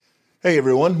Hey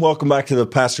everyone, welcome back to the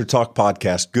Pastor Talk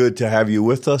podcast. Good to have you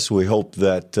with us. We hope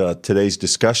that today's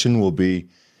discussion will be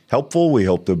helpful. We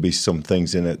hope there'll be some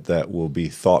things in it that will be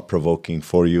thought-provoking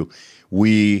for you.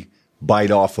 We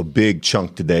bite off a big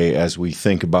chunk today as we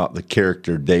think about the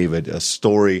character David, a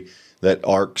story that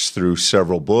arcs through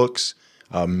several books,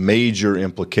 major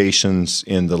implications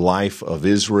in the life of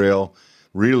Israel.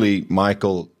 Really,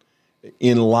 Michael,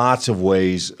 in lots of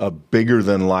ways, a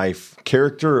bigger-than-life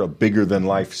character, a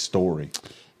bigger-than-life story.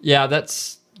 Yeah,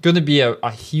 that's going to be a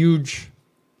huge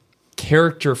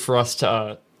character for us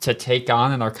to take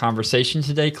on in our conversation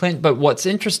today, Clint. But what's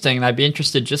interesting, and I'd be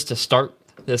interested just to start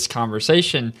this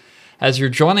conversation, as you're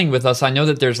joining with us, I know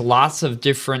that there's lots of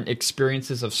different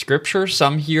experiences of Scripture.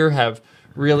 Some here have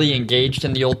really engaged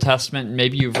in the Old Testament.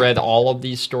 Maybe you've read all of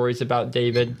these stories about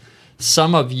David.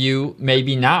 Some of you,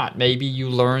 maybe not. Maybe you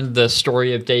learned the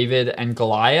story of David and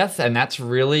Goliath, and that's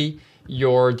really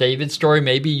your David story.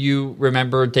 Maybe you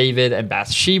remember David and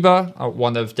Bathsheba,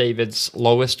 one of David's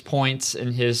lowest points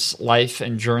in his life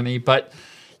and journey. But,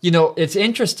 you know, it's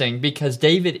interesting because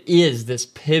David is this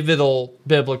pivotal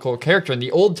biblical character. In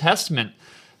the Old Testament,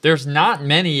 there's not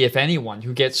many, if anyone,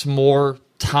 who gets more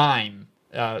time,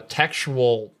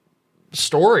 textual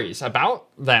stories about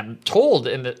them told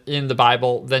in the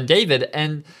Bible than David,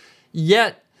 and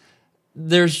yet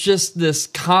there's just this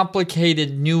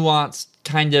complicated, nuanced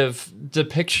kind of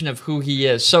depiction of who he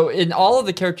is. So in all of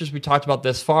the characters we talked about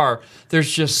this far, there's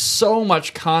just so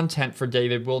much content for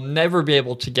David. We'll never be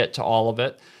able to get to all of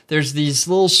it. There's these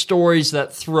little stories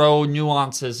that throw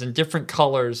nuances and different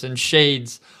colors and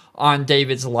shades on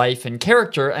David's life and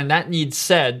character, and that needs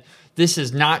said, this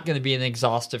is not going to be an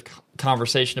exhaustive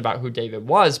conversation about who David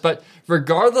was, but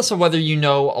regardless of whether you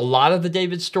know a lot of the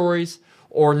David stories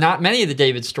or not many of the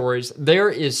David stories, there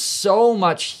is so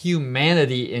much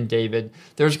humanity in David.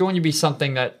 There's going to be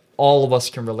something that all of us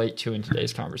can relate to in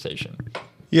today's conversation.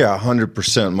 Yeah,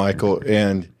 100%, Michael.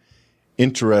 And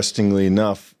interestingly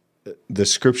enough, the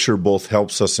Scripture both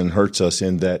helps us and hurts us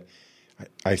in that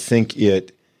I think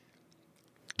it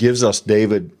gives us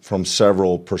David from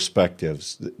several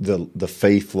perspectives. The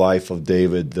faith life of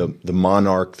David, the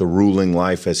monarch, the ruling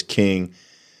life as king,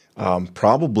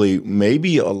 probably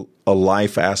maybe a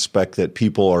life aspect that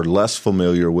people are less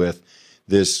familiar with,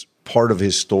 this part of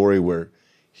his story where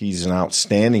he's an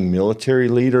outstanding military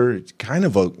leader, kind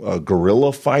of a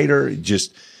guerrilla fighter,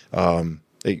 just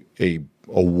a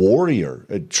warrior,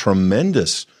 a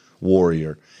tremendous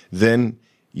warrior. Then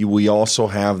we also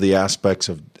have the aspects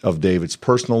of David's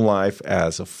personal life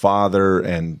as a father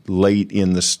and late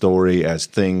in the story as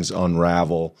things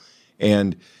unravel.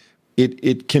 And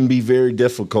it can be very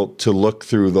difficult to look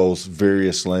through those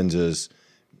various lenses,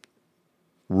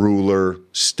 ruler,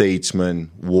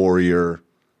 statesman, warrior,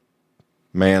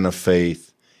 man of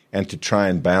faith, and to try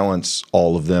and balance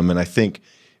all of them. And I think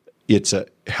it's a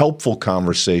helpful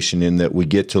conversation in that we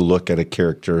get to look at a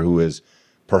character who is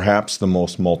perhaps the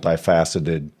most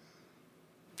multifaceted,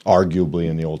 arguably,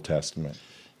 in the Old Testament.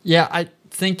 Yeah, I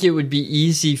think it would be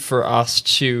easy for us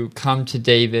to come to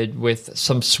David with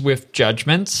some swift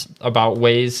judgments about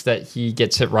ways that he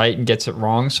gets it right and gets it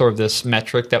wrong, sort of this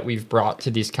metric that we've brought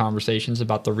to these conversations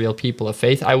about the real people of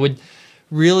faith. I would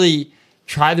really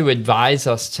try to advise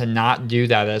us to not do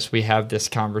that as we have this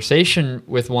conversation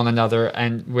with one another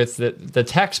and with the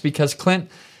text, because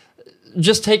Clint,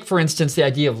 just take, for instance, the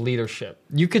idea of leadership.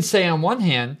 You could say on one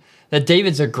hand that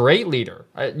David's a great leader.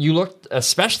 You look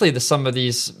especially to some of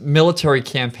these military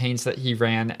campaigns that he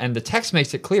ran, and the text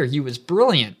makes it clear he was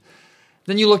brilliant.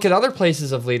 Then you look at other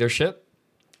places of leadership,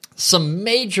 some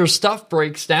major stuff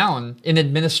breaks down in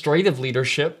administrative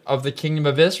leadership of the kingdom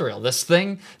of Israel. This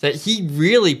thing that he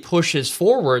really pushes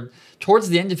forward towards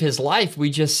the end of his life, we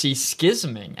just see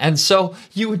schisming. And so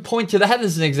you would point to that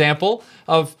as an example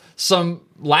of some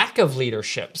lack of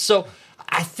leadership. So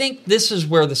I think this is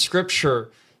where the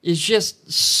Scripture is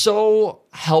just so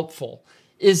helpful,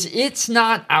 is it's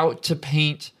not out to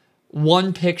paint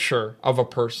one picture of a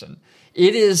person.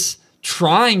 It is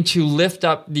trying to lift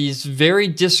up these very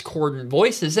discordant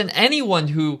voices. And anyone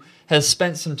who has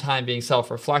spent some time being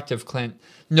self-reflective, Clint,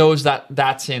 knows that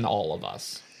that's in all of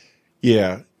us.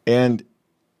 Yeah, and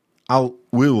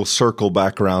we will circle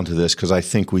back around to this because I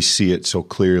think we see it so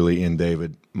clearly in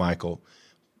David, Michael.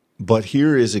 But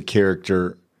here is a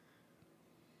character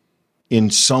in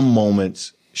some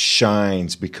moments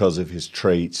shines because of his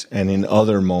traits, and in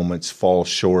other moments falls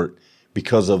short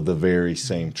because of the very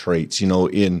same traits. You know,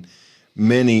 in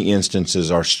many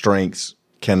instances, our strengths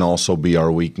can also be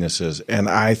our weaknesses, and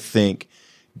I think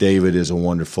David is a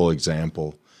wonderful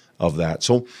example of that.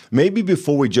 So maybe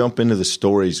before we jump into the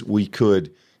stories, we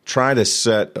could try to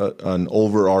set an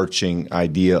overarching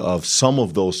idea of some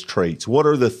of those traits. What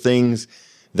are the things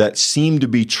that seem to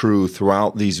be true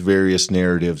throughout these various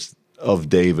narratives of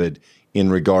David in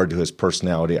regard to his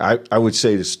personality? I would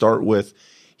say, to start with,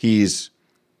 he's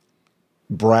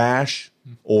brash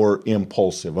or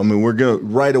impulsive. I mean, we're going to,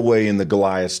 right away in the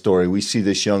Goliath story, we see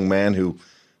this young man who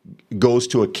goes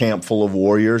to a camp full of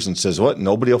warriors and says, "What?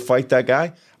 Nobody will fight that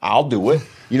guy? I'll do it."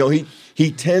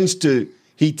 He tends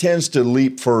to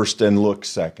leap first and look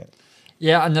second.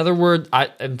 Yeah, another word,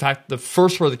 in fact, the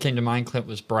first word that came to mind, Clint,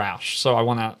 was brash. So I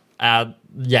want to add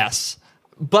yes.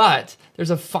 But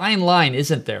there's a fine line,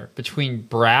 isn't there, between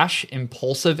brash,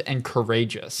 impulsive, and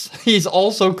courageous. He's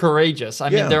also courageous. I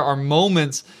mean, there are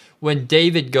moments when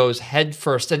David goes head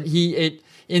first, and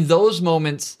in those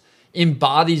moments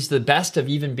embodies the best of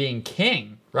even being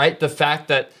king, right? The fact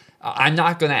that I'm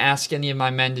not going to ask any of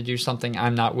my men to do something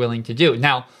I'm not willing to do.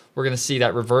 Now, we're going to see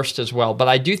that reversed as well. But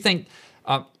I do think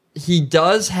he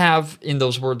does have, in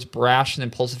those words, brash and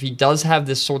impulsive, he does have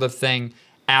this sort of thing,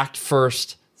 act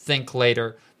first, think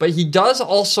later. But he does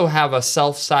also have a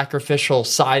self-sacrificial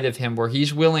side of him where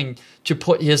he's willing to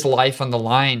put his life on the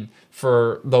line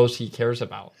for those he cares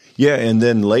about. Yeah, and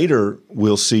then later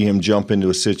we'll see him jump into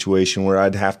a situation where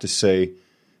I'd have to say,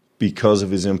 because of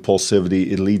his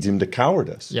impulsivity, it leads him to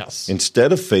cowardice. Yes.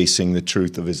 Instead of facing the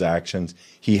truth of his actions,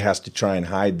 he has to try and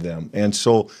hide them. And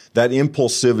so that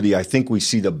impulsivity, I think we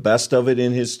see the best of it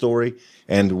in his story,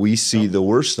 and we see the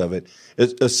worst of it.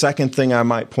 A second thing I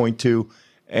might point to,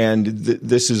 and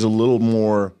this is a little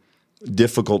more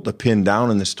difficult to pin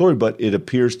down in the story, but it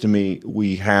appears to me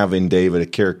we have in David a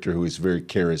character who is very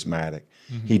charismatic.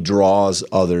 Mm-hmm. He draws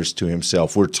others to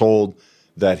himself. We're told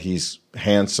that he's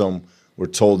handsome. We're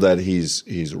told that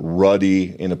he's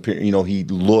ruddy in appearance. He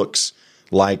looks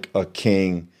like a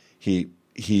king. He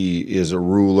is a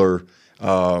ruler.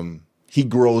 He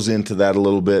grows into that a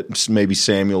little bit. Maybe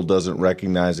Samuel doesn't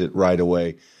recognize it right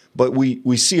away. But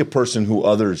we see a person who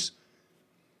others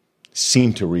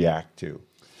seem to react to.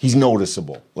 He's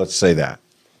noticeable. Let's say that.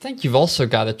 I think you've also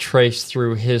got to trace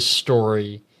through his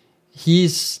story.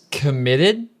 He's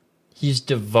committed. He's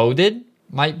devoted,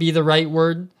 might be the right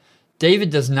word.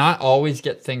 David does not always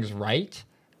get things right,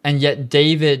 and yet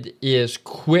David is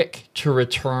quick to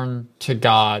return to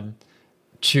God,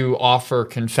 to offer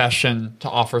confession, to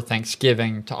offer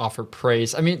thanksgiving, to offer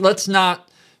praise. I mean, let's not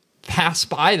pass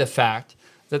by the fact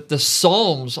that the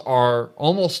Psalms are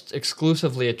almost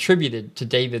exclusively attributed to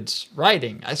David's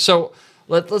writing. So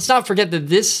let's not forget that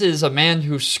this is a man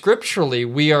who scripturally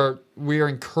we are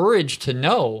encouraged to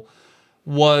know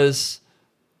was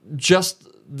just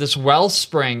this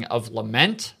wellspring of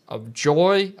lament, of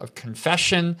joy, of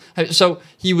confession. So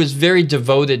he was very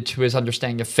devoted to his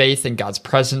understanding of faith and God's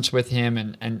presence with him,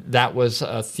 and that was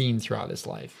a theme throughout his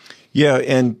life. Yeah,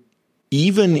 and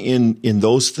even in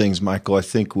those things, Michael, I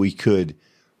think we could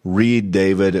read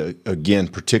David, again,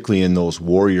 particularly in those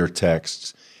warrior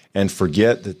texts, and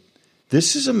forget that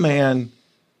this is a man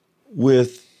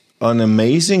with an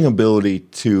amazing ability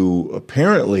to,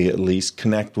 apparently at least,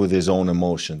 connect with his own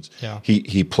emotions. Yeah.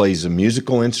 He plays a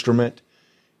musical instrument.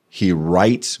 He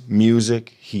writes music.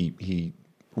 He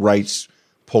writes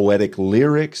poetic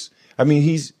lyrics. I mean,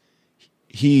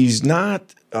 he's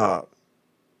not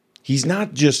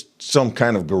just some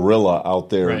kind of guerrilla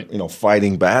out there, right,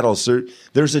 fighting battles.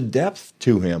 There's a depth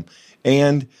to him,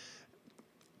 and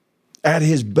at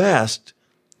his best,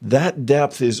 that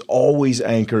depth is always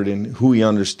anchored in who he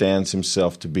understands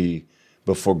himself to be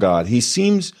before God. He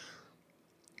seems,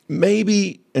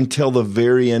 maybe until the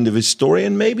very end of his story,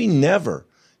 and maybe never,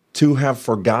 to have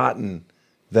forgotten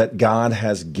that God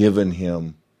has given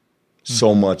him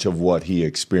so much of what he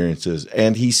experiences.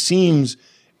 And he seems,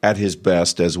 at his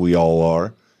best, as we all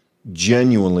are,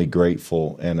 genuinely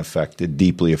grateful and affected,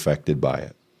 deeply affected by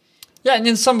it. Yeah, and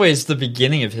in some ways, the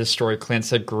beginning of his story,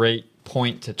 Clint's a great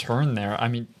point to turn there. I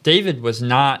mean, David was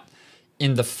not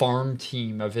in the farm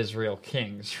team of Israel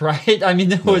kings, right? I mean,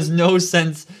 there was no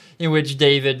sense in which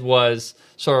David was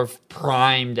sort of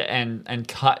primed and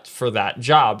cut for that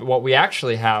job. What we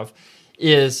actually have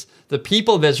is the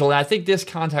people of Israel. And I think this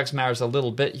context matters a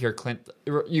little bit here, Clint.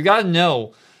 You got to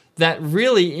know that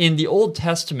really in the Old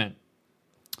Testament,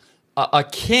 a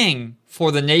king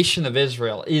for the nation of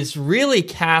Israel is really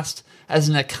cast as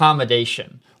an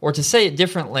accommodation. Or to say it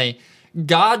differently,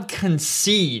 God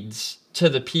concedes to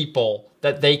the people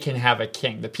that they can have a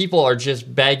king. The people are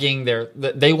just begging.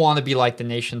 They want to be like the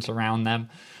nations around them.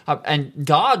 And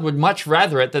God would much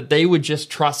rather it that they would just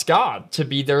trust God to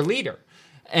be their leader.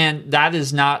 And that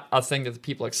is not a thing that the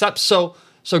people accept. So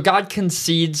So God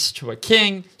concedes to a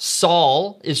king.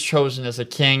 Saul is chosen as a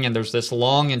king, and there's this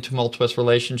long and tumultuous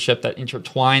relationship that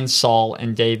intertwines Saul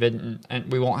and David,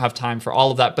 and we won't have time for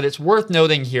all of that. But it's worth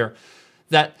noting here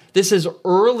that this is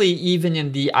early even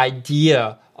in the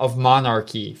idea of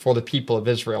monarchy for the people of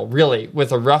Israel, really,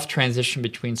 with a rough transition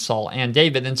between Saul and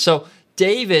David. And so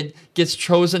David gets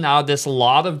chosen out of this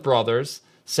lot of brothers.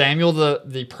 Samuel,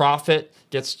 the prophet,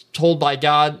 gets told by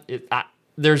God,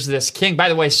 there's this king. By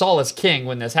the way, Saul is king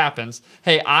when this happens.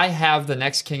 Hey, I have the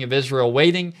next king of Israel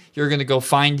waiting. You're going to go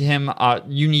find him.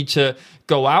 You need to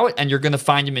go out, and you're going to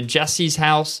find him in Jesse's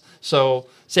house. So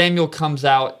Samuel comes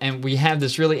out, and we have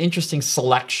this really interesting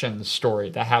selection story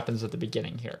that happens at the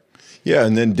beginning here. Yeah,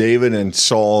 and then David and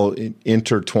Saul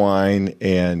intertwine,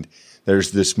 and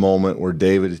there's this moment where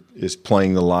David is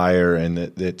playing the lyre, and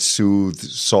that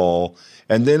soothes Saul.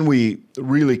 And then we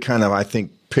really kind of, I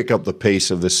think, pick up the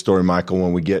pace of this story, Michael,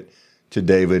 when we get to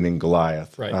David and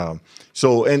Goliath. Right.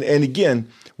 And again,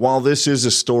 while this is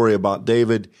a story about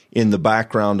David, in the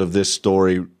background of this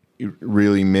story,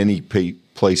 really many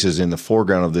places in the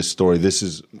foreground of this story, this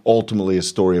is ultimately a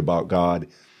story about God.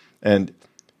 And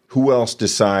who else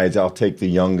decides, I'll take the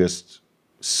youngest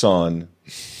son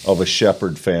of a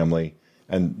shepherd family,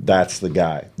 and that's the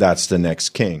guy, that's the next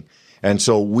king. And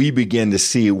so we begin to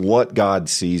see what God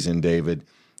sees in David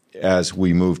as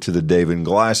we move to the David and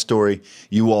Goliath story.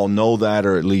 You all know that,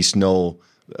 or at least know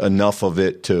enough of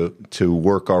it to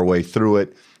work our way through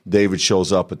it. David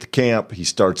shows up at the camp. He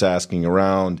starts asking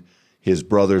around. His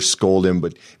brothers scold him.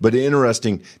 But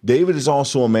interesting, David is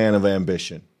also a man of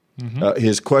ambition. Mm-hmm.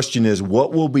 His question is,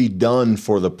 what will be done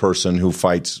for the person who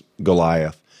fights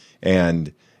Goliath?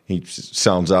 And he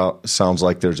sounds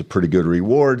like there's a pretty good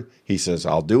reward. He says,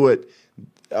 I'll do it.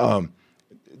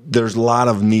 There's a lot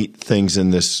of neat things in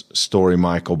this story,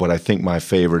 Michael, but I think my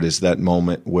favorite is that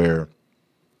moment where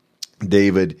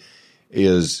David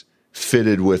is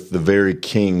fitted with the very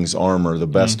king's armor, the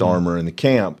best armor in the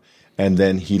camp, and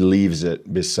then he leaves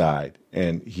it beside.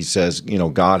 And he says,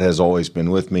 God has always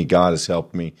been with me. God has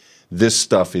helped me. This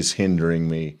stuff is hindering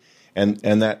me. And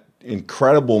that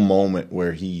incredible moment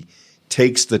where he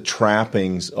takes the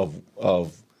trappings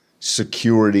of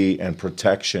security and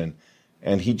protection,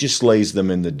 and he just lays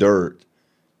them in the dirt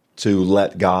to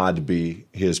let God be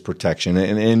his protection.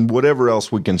 And whatever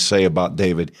else we can say about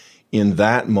David, in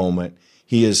that moment,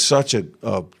 he is such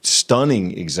a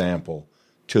stunning example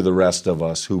to the rest of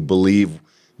us who believe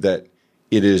that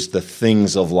it is the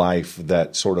things of life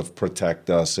that sort of protect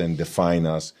us and define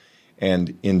us.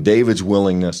 And in David's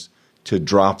willingness to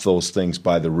drop those things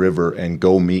by the river and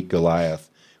go meet Goliath,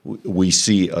 we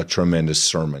see a tremendous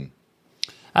sermon.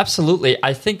 Absolutely.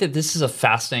 I think that this is a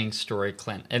fascinating story,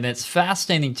 Clint, and it's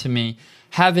fascinating to me.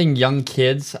 Having young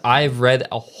kids, I've read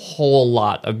a whole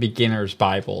lot of beginners'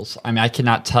 Bibles. I mean, I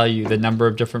cannot tell you the number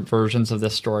of different versions of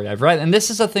this story I've read. And this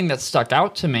is a thing that stuck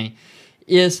out to me,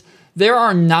 is there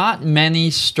are not many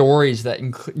stories that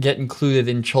get included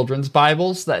in children's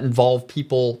Bibles that involve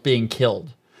people being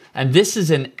killed. And this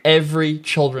is in every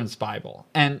children's Bible.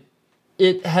 And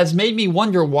it has made me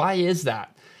wonder, why is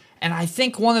that? And I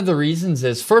think one of the reasons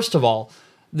is, first of all,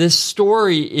 this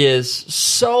story is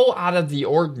so out of the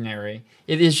ordinary.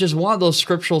 It is just one of those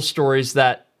scriptural stories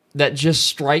that just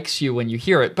strikes you when you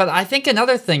hear it. But I think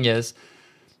another thing is,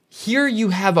 here you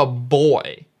have a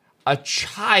boy, a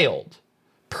child,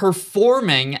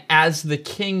 performing as the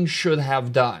king should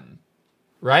have done,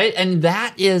 right? And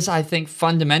that is, I think,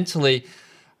 fundamentally,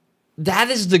 that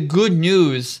is the good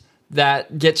news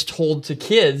that gets told to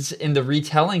kids in the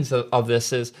retellings of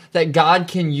this, is that God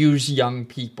can use young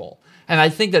people. And I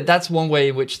think that that's one way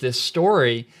in which this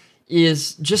story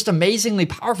is just amazingly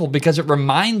powerful, because it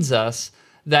reminds us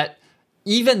that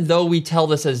even though we tell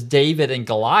this as David and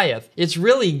Goliath, it's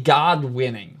really God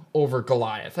winning over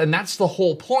Goliath. And that's the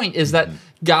whole point, is that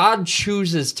God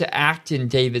chooses to act in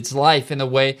David's life in a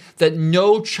way that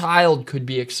no child could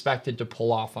be expected to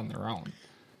pull off on their own.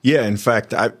 Yeah, in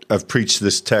fact, I've preached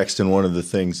this text, and one of the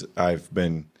things I've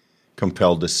been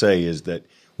compelled to say is that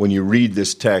when you read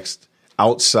this text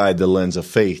outside the lens of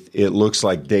faith, it looks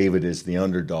like David is the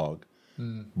underdog.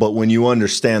 But when you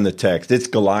understand the text, it's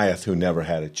Goliath who never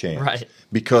had a chance. Right.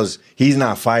 Because he's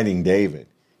not fighting David.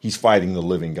 He's fighting the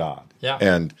living God. Yeah.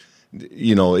 And,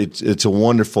 it's a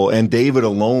wonderful, and David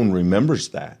alone remembers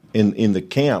that. In the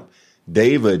camp,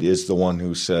 David is the one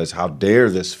who says, how dare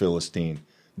this Philistine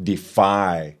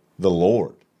defy the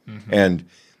Lord. And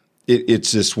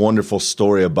it's this wonderful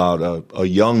story about a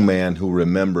young man who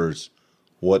remembers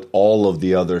what all of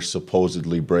the other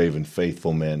supposedly brave and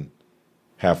faithful men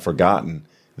have forgotten,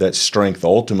 that strength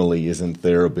ultimately isn't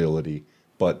their ability,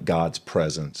 but God's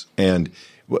presence. And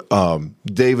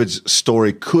David's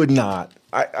story could not,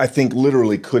 I think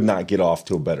literally could not get off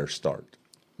to a better start.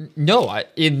 No,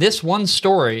 in this one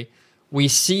story, we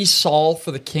see Saul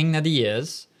for the king that he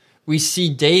is. We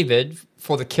see David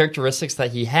for the characteristics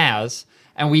that he has.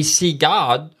 And we see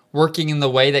God working in the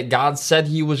way that God said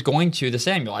he was going to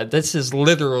Samuel. This is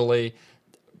literally...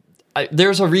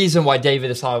 there's a reason why David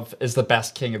is the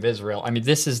best king of Israel. I mean,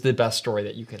 this is the best story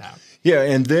that you could have. Yeah,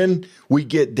 and then we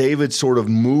get David sort of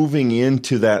moving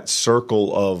into that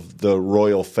circle of the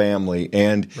royal family.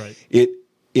 And right.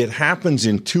 It happens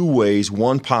in two ways,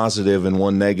 one positive and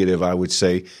one negative, I would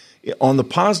say. On the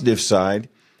positive side,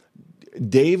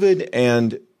 David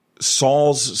and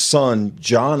Saul's son,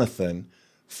 Jonathan,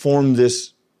 form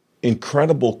this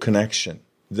incredible connection.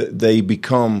 They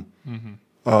become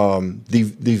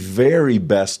the very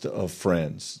best of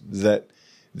friends. That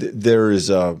there's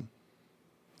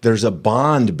a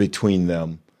bond between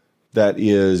them that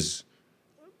is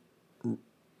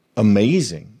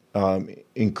amazing.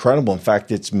 Incredible. In fact,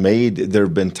 there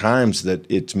have been times that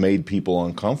it's made people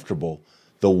uncomfortable,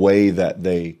 the way that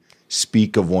they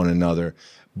speak of one another.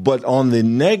 But on the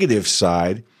negative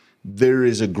side, there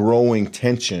is a growing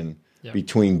tension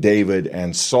between David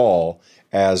and Saul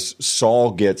as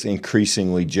Saul gets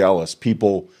increasingly jealous.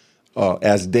 People,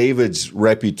 as David's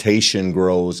reputation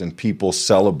grows and people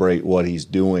celebrate what he's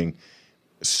doing,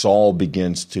 Saul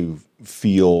begins to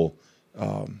feel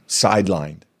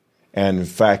sidelined. And in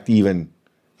fact, even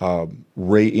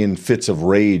in fits of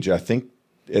rage, I think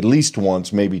at least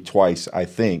once, maybe twice, I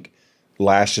think,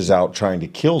 lashes out trying to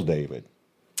kill David.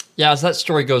 Yeah, as that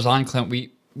story goes on, Clint,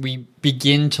 we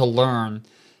begin to learn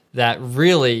that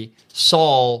really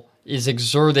Saul is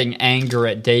exerting anger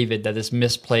at David that is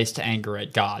misplaced anger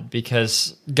at God,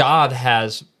 because God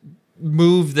has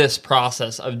moved this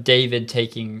process of David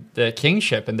taking the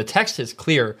kingship, and the text is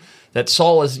clear that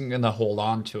Saul isn't going to hold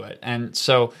on to it. And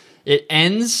so it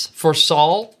ends for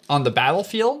Saul on the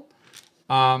battlefield,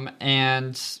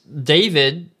 and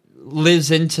David lives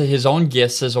into his own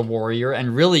gifts as a warrior,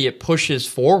 and really it pushes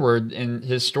forward in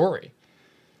his story.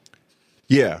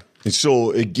 Yeah. And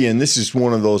so, again, this is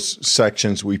one of those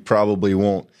sections we probably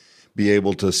won't be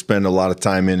able to spend a lot of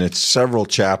time in. It's several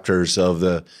chapters of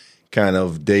the kind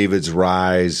of David's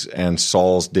rise and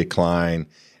Saul's decline,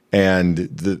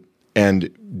 and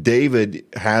David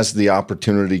has the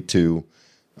opportunity to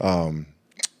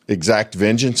exact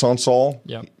vengeance on Saul.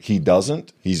 Yep. He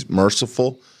doesn't. He's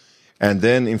merciful. And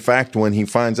then, in fact, when he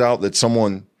finds out that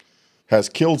someone has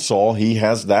killed Saul, he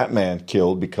has that man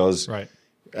killed because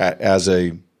as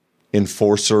a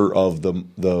enforcer of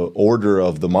the order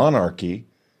of the monarchy,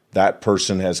 that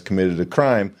person has committed a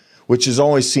crime, which has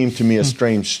always seemed to me a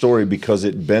strange story because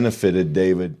it benefited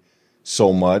David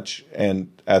so much. And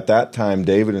at that time,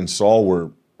 David and Saul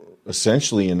were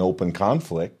essentially in open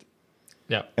conflict.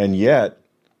 Yeah. And yet,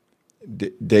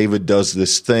 David does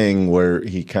this thing where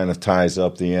he kind of ties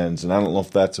up the ends. And I don't know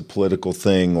if that's a political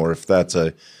thing or if that's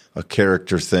a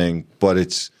character thing, but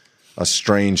it's a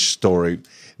strange story.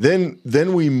 Then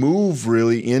we move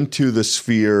really into the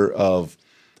sphere of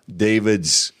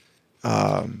David's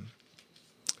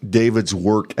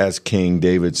work as king,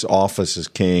 David's office as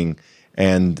king,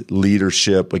 and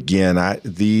leadership. Again,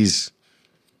 these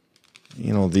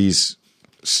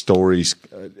stories,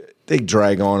 they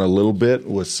drag on a little bit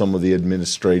with some of the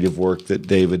administrative work that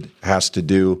David has to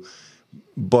do.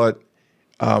 But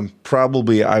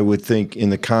probably I would think in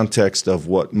the context of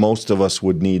what most of us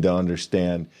would need to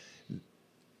understand,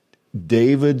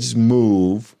 David's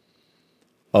move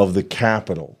of the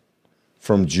capital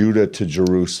from Judah to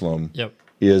Jerusalem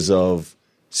is of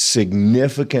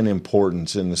significant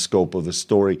importance in the scope of the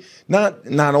story. Not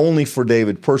only for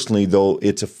David personally, though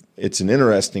it's an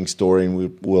interesting story,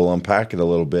 and we'll unpack it a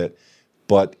little bit,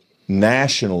 but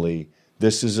nationally,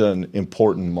 this is an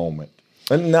important moment,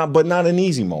 but not an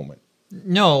easy moment.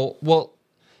 No, well,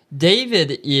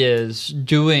 David is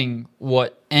doing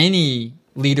what any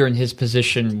leader in his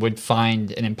position would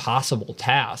find an impossible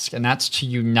task, and that's to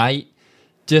unite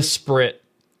disparate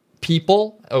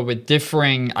people with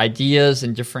differing ideas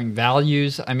and differing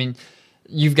values. I mean,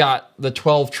 you've got the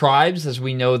 12 tribes as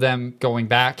we know them going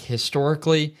back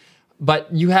historically,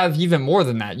 but you have even more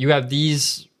than that. You have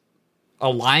these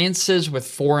alliances with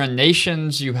foreign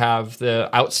nations. You have the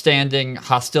outstanding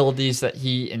hostilities that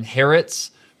he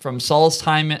inherits from Saul's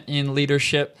time in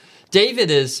leadership.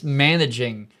 David is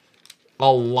managing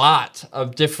a lot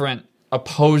of different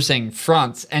opposing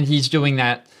fronts, and he's doing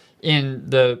that in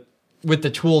the with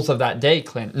the tools of that day,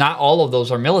 Clint. Not all of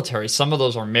those are military. Some of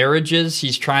those are marriages.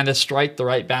 He's trying to strike the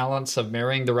right balance of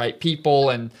marrying the right people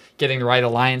and getting the right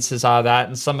alliances out of that.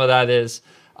 And some of that is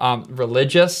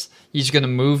religious. He's going to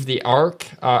move the ark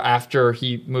after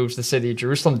he moves the city of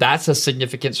Jerusalem. That's a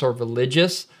significant sort of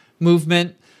religious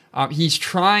movement. He's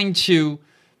trying to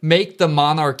make the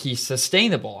monarchy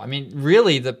sustainable. I mean,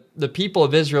 really, the people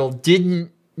of Israel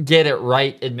didn't get it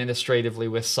right administratively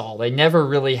with Saul. They never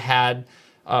really had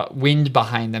wind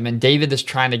behind them, and David is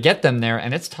trying to get them there,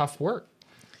 and it's tough work.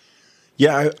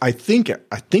 Yeah, I think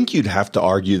you'd have to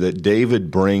argue that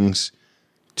David brings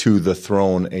to the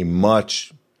throne a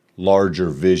much larger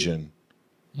vision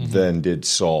than did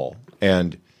Saul.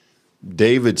 And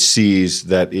David sees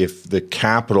that if the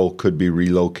capital could be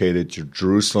relocated to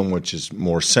Jerusalem, which is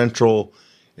more central,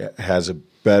 it has a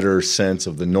better sense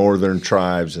of the northern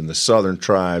tribes and the southern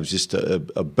tribes, just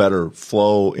a better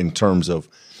flow in terms of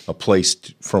a place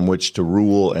from which to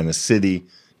rule and a city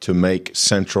to make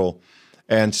central.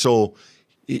 And so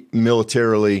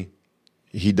militarily,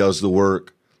 he does the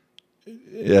work.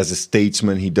 As a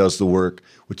statesman, he does the work.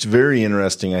 What's very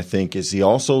interesting, I think, is he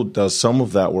also does some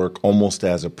of that work almost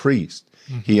as a priest.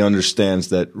 He understands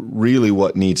that really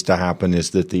what needs to happen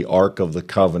is that the Ark of the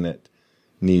Covenant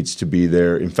needs to be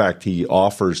there. In fact, he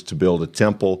offers to build a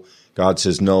temple. God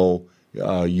says, no,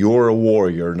 you're a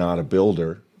warrior, not a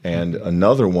builder, and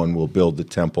another one will build the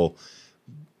temple.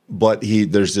 But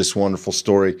there's this wonderful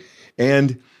story.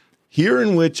 And here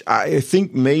in which I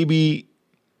think maybe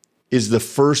is the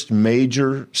first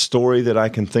major story that I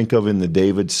can think of in the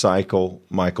David cycle,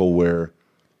 Michael, where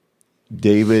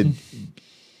David,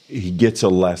 he gets a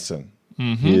lesson.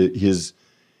 His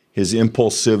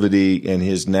impulsivity and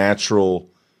his natural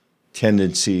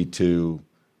tendency to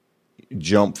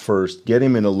jump first get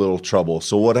him in a little trouble.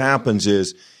 So what happens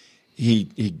is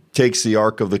he takes the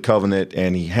Ark of the Covenant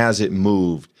and he has it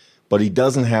moved, but he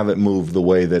doesn't have it moved the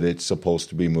way that it's supposed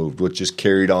to be moved, which is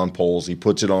carried on poles. He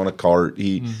puts it on a cart.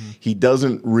 He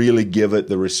doesn't really give it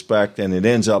the respect, and it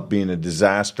ends up being a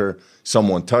disaster.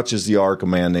 Someone touches the Ark, a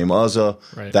man named Uzzah.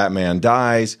 Right. That man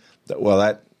dies.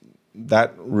 Well,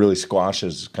 that really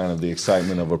squashes kind of the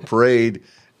excitement of a parade,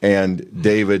 and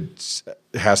David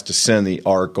has to send the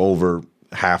Ark over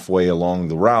halfway along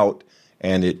the route,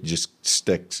 and it just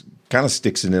sticks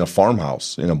it in a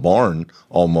farmhouse, in a barn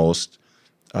almost,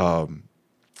 and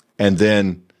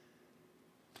then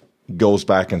goes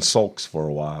back and sulks for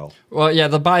a while. Well, yeah,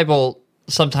 the Bible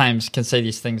sometimes can say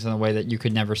these things in a way that you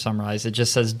could never summarize. It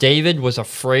just says, David was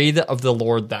afraid of the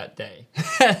Lord that day.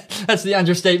 That's the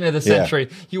understatement of the century.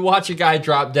 Yeah. You watch a guy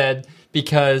drop dead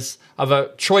because of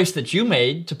a choice that you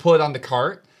made to put it on the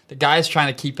cart. The guy's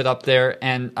trying to keep it up there.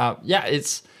 And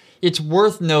it's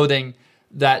worth noting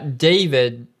that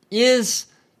David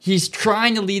he's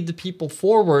trying to lead the people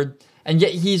forward, and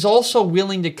yet he's also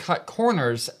willing to cut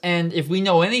corners. And if we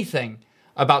know anything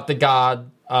about the God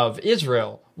of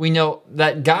Israel, we know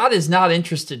that God is not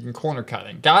interested in corner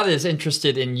cutting. God is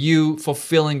interested in you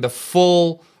fulfilling the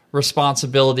full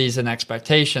responsibilities and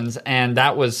expectations, and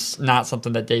that was not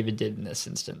something that David did in this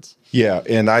instance. Yeah,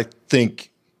 and I think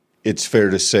it's fair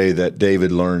to say that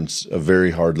David learns a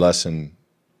very hard lesson,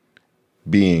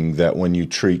 being that when you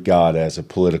treat God as a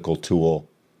political tool,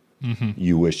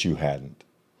 you wish you hadn't.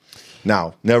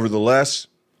 Now, nevertheless,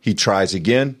 he tries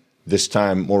again, this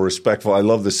time more respectful. I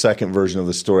love the second version of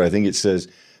the story. I think it says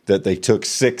that they took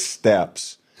 6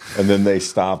 steps and then they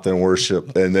stopped and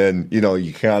worshiped. And then,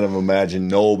 you kind of imagine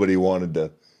nobody wanted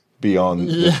to be on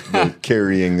the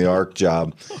carrying the ark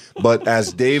job. But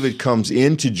as David comes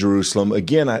into Jerusalem,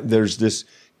 again, there's this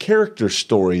character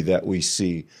story that we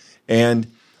see. And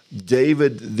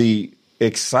David, the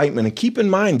excitement, and keep in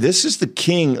mind, this is the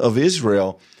king of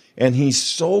Israel, and he's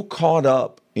so caught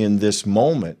up in this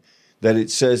moment that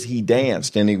it says he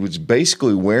danced, and he was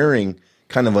basically wearing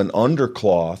kind of an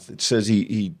undercloth. It says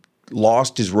he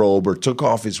lost his robe or took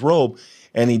off his robe,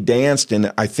 and he danced,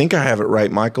 and I think I have it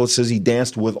right, Michael. It says he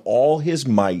danced with all his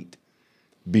might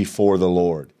before the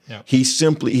Lord. Yeah.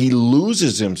 He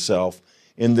loses himself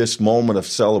in this moment of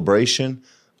celebration,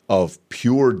 of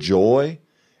pure joy,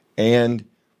 and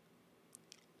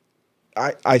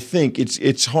I think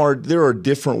it's hard. There are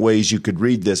different ways you could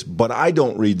read this, but I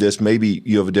don't read this. Maybe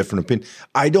you have a different opinion.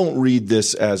 I don't read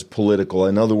this as political.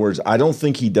 In other words, I don't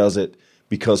think he does it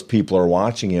because people are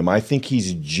watching him. I think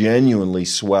he's genuinely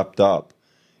swept up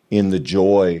in the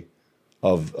joy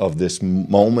of this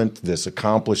moment, this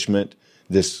accomplishment,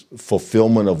 this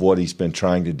fulfillment of what he's been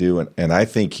trying to do. And I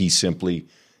think he simply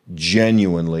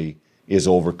genuinely is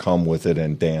overcome with it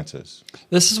and dances.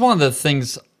 This is one of the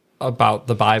things about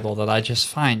the Bible that I just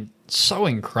find so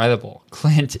incredible,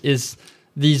 Clint, is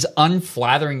these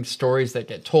unflattering stories that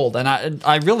get told. And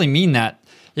I really mean that.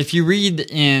 If you read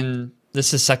in,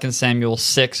 this is 2 Samuel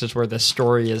 6 is where this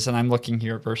story is, and I'm looking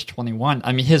here at verse 21.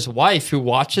 I mean, his wife, who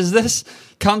watches this,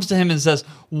 comes to him and says,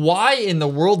 "Why in the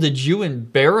world did you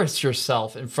embarrass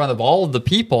yourself in front of all of the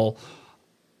people?"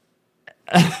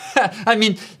 I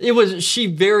mean, she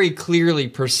very clearly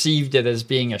perceived it as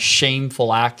being a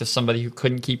shameful act of somebody who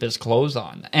couldn't keep his clothes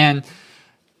on. And,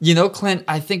 Clint,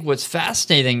 I think what's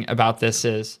fascinating about this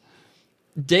is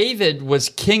David was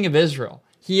king of Israel.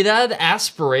 He had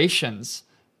aspirations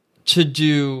to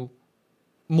do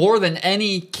more than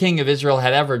any king of Israel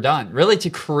had ever done, really to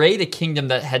create a kingdom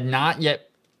that had not yet,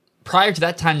 prior to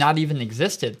that time, not even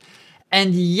existed.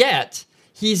 And yet,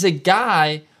 he's a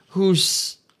guy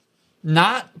who's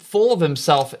not full of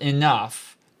himself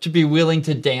enough to be willing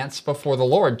to dance before the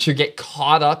Lord, to get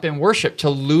caught up in worship, to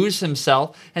lose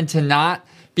himself, and to not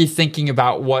be thinking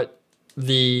about what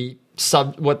the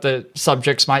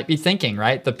subjects might be thinking,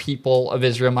 right? The people of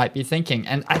Israel might be thinking.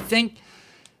 And I think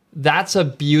that's a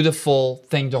beautiful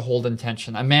thing to hold in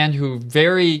tension. A man who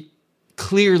very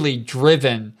clearly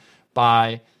driven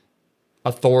by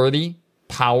authority,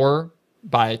 power,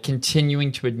 by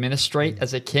continuing to administrate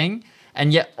as a king,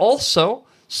 and yet also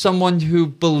someone who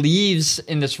believes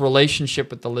in this relationship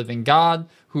with the living God,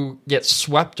 who gets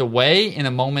swept away in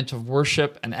a moment of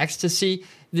worship and ecstasy.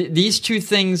 These two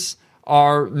things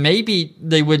are, maybe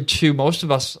they would to most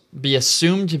of us be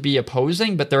assumed to be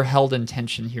opposing, but they're held in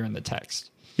tension here in the text.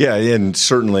 Yeah, and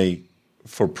certainly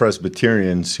for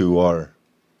Presbyterians who are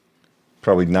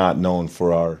probably not known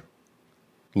for our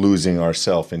losing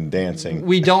ourselves in dancing.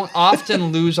 We don't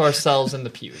often lose ourselves in the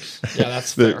pews. Yeah,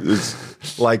 that's fair.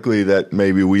 It's likely that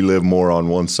maybe we live more on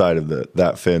one side of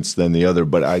that fence than the other,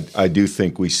 but I do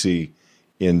think we see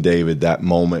in David that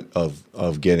moment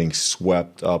of getting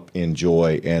swept up in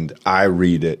joy, and I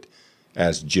read it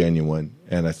as genuine,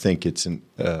 and I think it's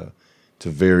a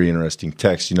very interesting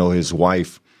text. His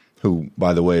wife, who,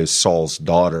 by the way, is Saul's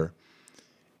daughter,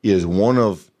 is one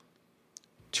of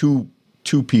two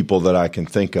people that I can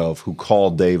think of who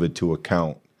called David to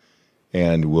account,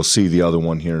 and we'll see the other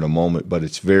one here in a moment, but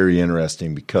it's very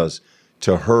interesting because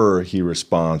to her, he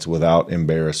responds without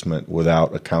embarrassment,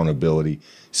 without accountability,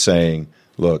 saying,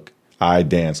 "Look, I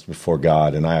danced before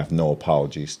God, and I have no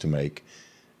apologies to make."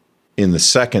 In the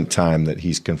second time that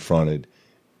he's confronted,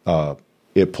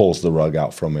 it pulls the rug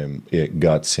out from him, it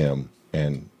guts him,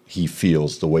 and he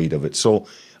feels the weight of it. So,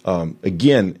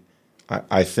 again,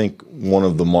 I think one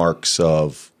of the marks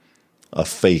of a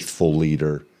faithful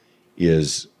leader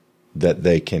is that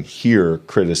they can hear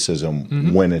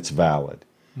criticism when it's valid,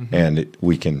 and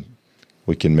we can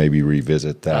maybe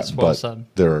revisit that. That's well said.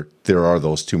 There are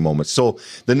those two moments. So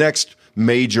the next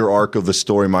major arc of the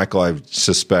story, Michael, I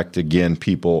suspect again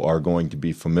people are going to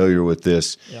be familiar with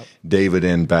this. Yep. David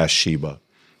and Bathsheba.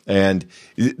 And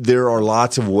there are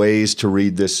lots of ways to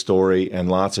read this story, and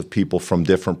lots of people from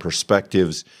different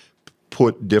perspectives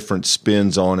put different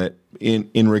spins on it.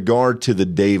 In regard to the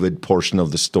David portion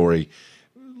of the story,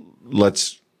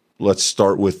 let's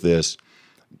start with this.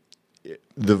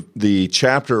 The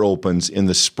chapter opens in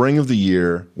the spring of the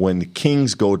year when the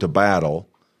kings go to battle.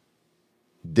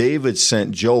 David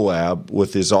sent Joab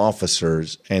with his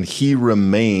officers, and he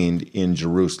remained in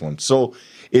Jerusalem. So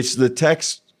it's the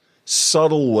text's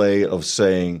subtle way of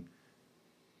saying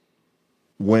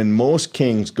when most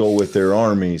kings go with their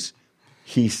armies,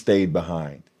 he stayed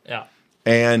behind. Yeah.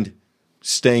 And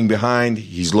staying behind,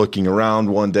 he's looking around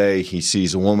one day, he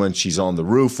sees a woman, she's on the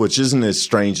roof, which isn't as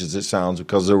strange as it sounds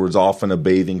because there was often a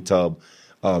bathing tub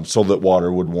so that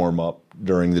water would warm up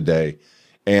during the day.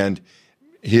 And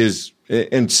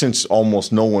since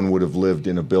almost no one would have lived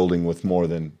in a building with more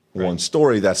than one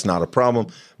story, that's not a problem.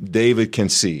 David can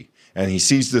see, and he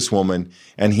sees this woman,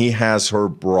 and he has her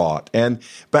brought. And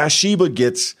Bathsheba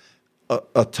gets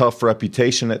a tough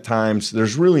reputation at times.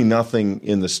 There's really nothing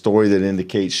in the story that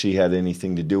indicates she had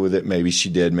anything to do with it. Maybe she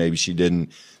did, maybe she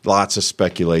didn't. Lots of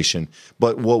speculation.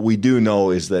 But what we do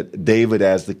know is that David,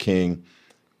 as the king,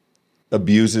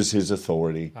 abuses his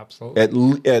authority.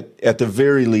 Absolutely. At the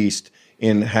very least,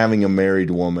 in having a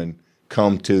married woman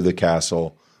come to the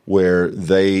castle where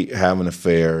they have an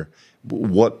affair.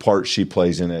 What part she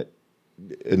plays in it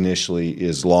initially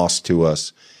is lost to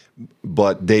us.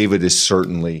 But David is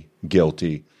certainly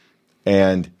guilty,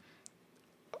 and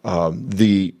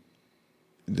the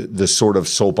sort of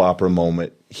soap opera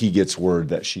moment, he gets word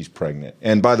that she's pregnant.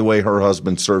 And by the way, her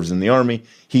husband serves in the army.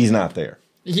 He's not there.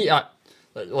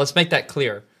 Let's make that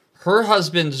clear. Her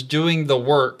husband's doing the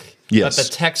work that the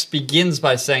text begins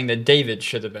by saying that David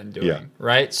should have been doing,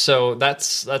 right? So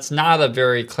that's not a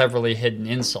very cleverly hidden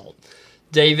insult.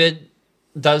 David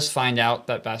does find out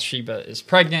that Bathsheba is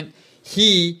pregnant,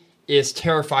 he is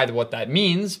terrified of what that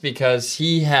means because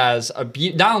he has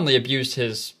not only abused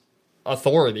his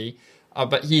authority,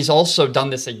 but he's also done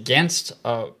this against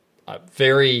a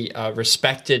very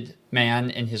respected man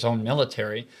in his own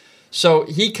military. So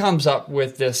he comes up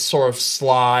with this sort of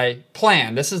sly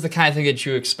plan. This is the kind of thing that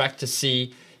you expect to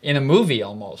see in a movie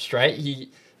almost, right? He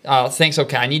thinks,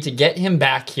 okay, I need to get him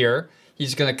back here.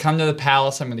 He's going to come to the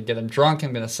palace. I'm going to get him drunk.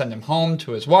 I'm going to send him home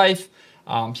to his wife.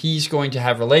 He's going to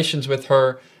have relations with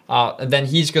her. And then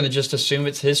he's going to just assume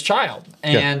it's his child.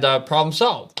 And problem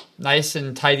solved. Nice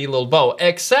and tidy little bow.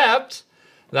 Except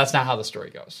that's not how the story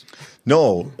goes.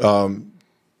 No.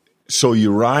 So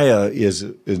Uriah is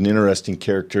an interesting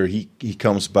character. He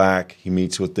comes back. He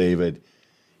meets with David.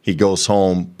 He goes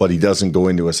home, but he doesn't go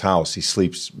into his house. He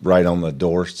sleeps right on the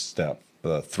doorstep,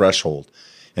 the threshold.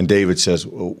 And David says,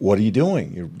 "What are you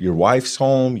doing? Your wife's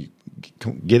home. You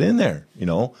get in there, you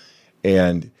know."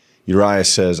 And Uriah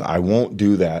says, "I won't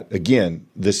do that." Again,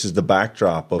 this is the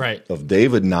backdrop of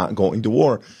David not going to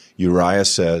war. Uriah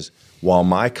says, "While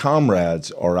my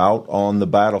comrades are out on the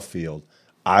battlefield,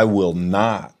 I will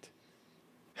not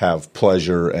have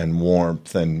pleasure and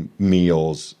warmth and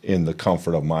meals in the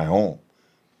comfort of my home.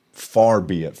 Far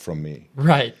be it from me."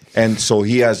 Right. And so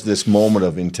he has this moment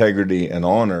of integrity and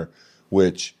honor,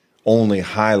 which only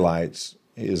highlights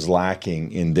is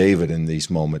lacking in David in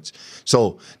these moments.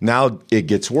 So now it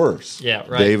gets worse. Yeah,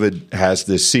 right. David has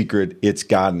this secret. It's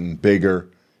gotten bigger,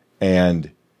 and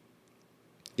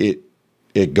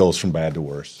it goes from bad to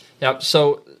worse. Yep.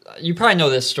 So you probably know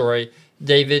this story.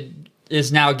 David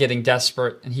is now getting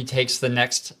desperate, and he takes the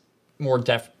next more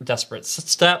desperate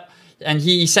step. And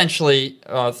he essentially,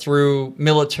 through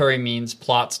military means,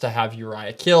 plots to have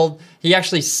Uriah killed. He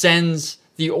actually sends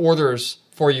the orders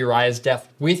for Uriah's death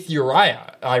with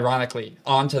Uriah, ironically,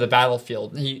 onto the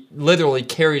battlefield. He literally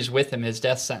carries with him his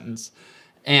death sentence.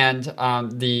 And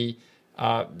the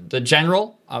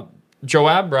general,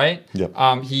 Joab, right?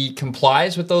 Yep. He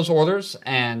complies with those orders,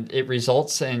 and it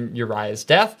results in Uriah's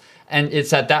death. And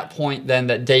it's at that point then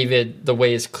that David, the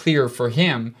way is clear for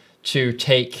him to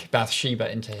take Bathsheba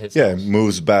into his house.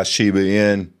 Moves Bathsheba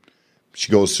in.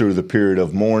 She goes through the period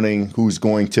of mourning. Who's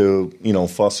going to,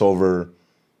 fuss over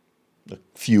a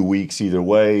few weeks either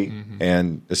way,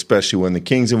 and especially when the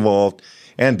king's involved.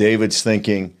 And David's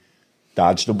thinking,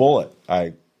 dodged a bullet.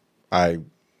 I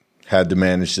had to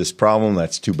manage this problem.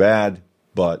 That's too bad,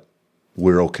 but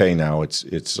we're okay now.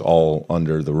 It's all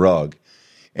under the rug.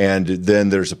 And then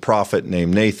there's a prophet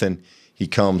named Nathan. He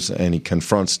comes and he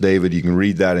confronts David. You can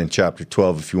read that in chapter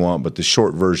 12 if you want, but the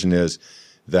short version is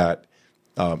that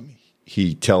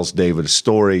he tells David a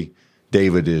story.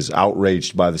 David is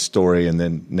outraged by the story, and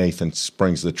then Nathan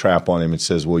springs the trap on him and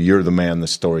says, "Well, you're the man the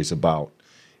story's about,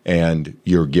 and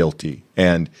you're guilty."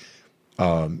 And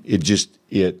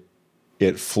it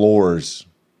floors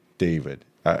David.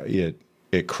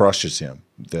 It crushes him.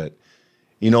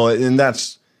 And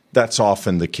that's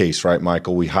often the case, right,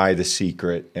 Michael? We hide a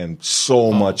secret, and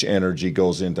so much energy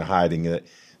goes into hiding it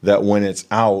that when it's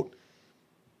out,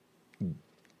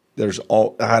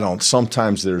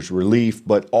 sometimes there's relief,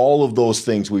 but all of those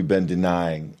things we've been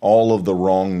denying, all of the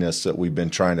wrongness that we've been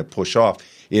trying to push off,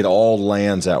 it all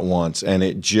lands at once, and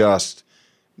it just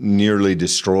nearly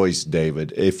destroys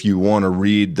David. If you want to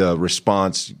read the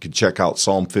response, you can check out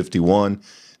Psalm 51.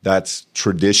 That's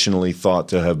traditionally thought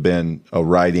to have been a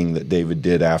writing that David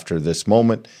did after this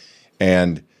moment,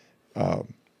 and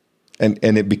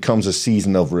it becomes a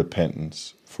season of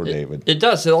repentance for David. It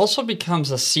does. It also becomes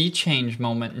a sea change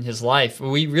moment in his life.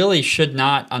 We really should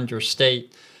not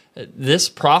understate. This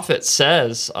prophet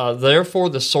says, "Therefore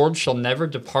the sword shall never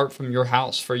depart from your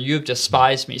house, for you have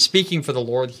despised me." Speaking for the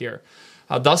Lord here.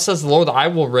 "Thus says the Lord, I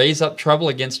will raise up trouble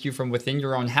against you from within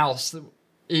your own house."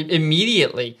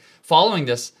 Immediately following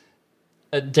this,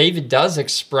 David does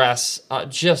express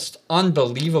just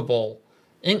unbelievable,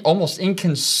 almost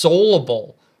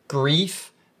inconsolable grief,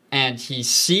 and he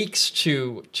seeks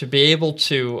to be able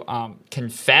to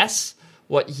confess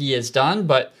what he has done.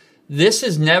 But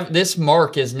this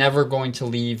mark is never going to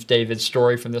leave David's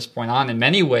story from this point on. In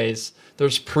many ways,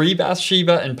 there's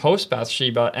pre-Bathsheba and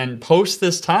post-Bathsheba, and post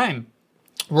this time,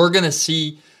 we're going to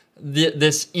see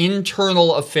this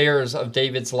internal affairs of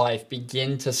David's life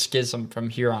begin to schism from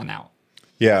here on out.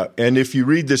 Yeah, and if you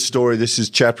read this story, this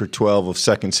is chapter 12 of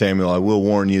 2 Samuel, I will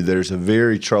warn you, there's a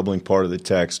very troubling part of the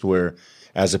text where,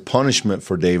 as a punishment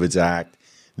for David's act,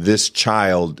 this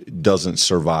child doesn't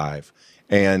survive.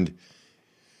 And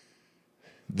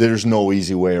there's no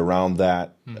easy way around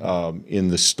that in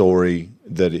the story,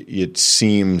 that it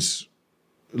seems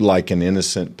like an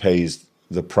innocent pays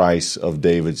the price of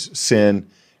David's sin.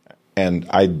 And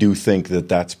I do think that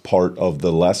that's part of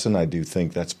the lesson. I do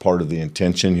think that's part of the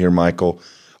intention here, Michael.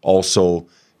 Also,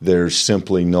 there's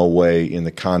simply no way in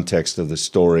the context of the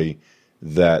story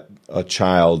that a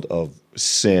child of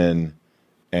sin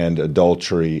and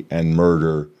adultery and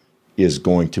murder is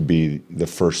going to be the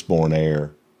firstborn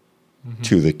heir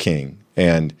to the king.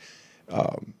 And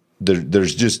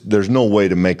there's no way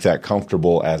to make that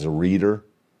comfortable as a reader,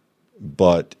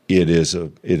 but it is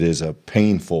a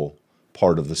painful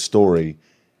part of the story,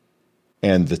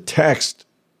 and the text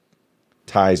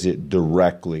ties it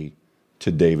directly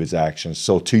to David's actions.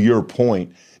 So to your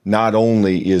point, not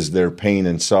only is there pain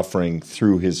and suffering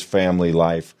through his family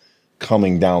life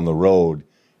coming down the road,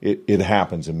 it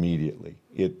happens immediately.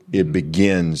 It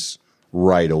begins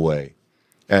right away.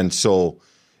 And so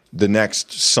the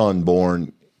next son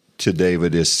born to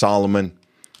David is Solomon,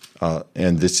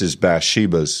 and this is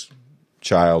Bathsheba's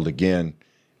child again.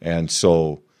 And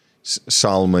so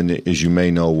Solomon, as you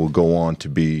may know, will go on to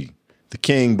be the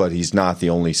king, but he's not the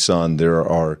only son. There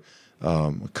are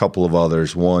a couple of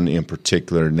others, one in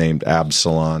particular named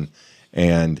Absalom.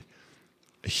 And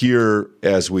here,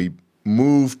 as we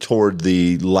move toward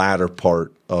the latter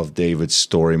part of David's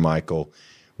story, Michael,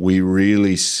 we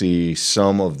really see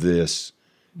some of this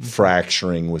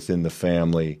fracturing within the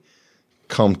family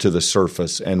come to the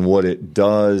surface, and what it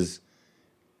does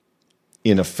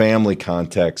in a family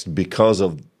context because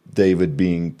of David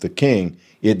being the king,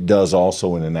 it does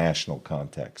also in a national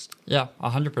context. Yeah,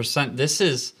 100%. This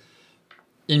is,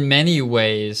 in many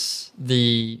ways,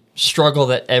 the struggle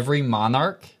that every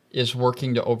monarch is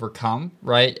working to overcome,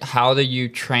 right? How do you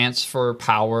transfer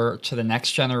power to the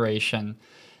next generation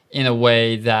in a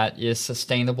way that is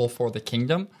sustainable for the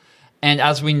kingdom? And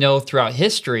as we know throughout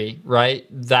history, right,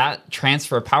 that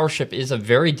transfer of powership is a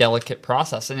very delicate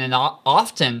process. And then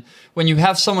often when you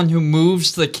have someone who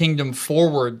moves the kingdom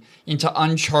forward into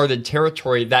uncharted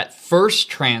territory, that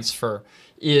first transfer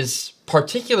is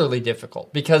particularly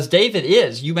difficult because David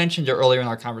is, you mentioned it earlier in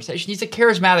our conversation, he's a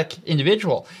charismatic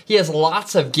individual. He has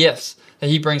lots of gifts that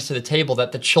he brings to the table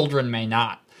that the children may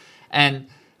not. And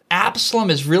Absalom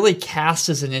is really cast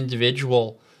as an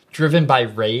individual driven by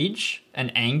rage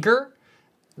and anger.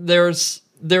 There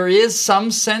is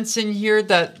some sense in here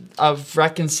that of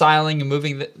reconciling and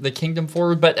moving the kingdom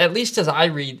forward, but at least as I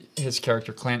read his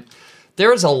character, Clint,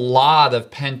 there is a lot of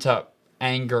pent-up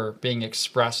anger being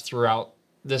expressed throughout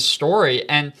this story,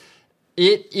 and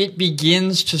it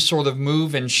begins to sort of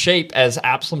move and shape as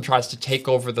Absalom tries to take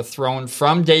over the throne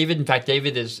from David. In fact,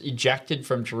 David is ejected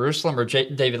from Jerusalem, or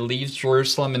David leaves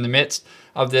Jerusalem in the midst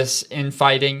of this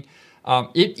infighting.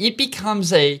 It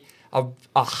becomes a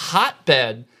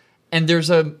hotbed, and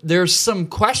there's some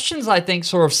questions, I think,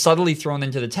 sort of subtly thrown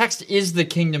into the text. Is the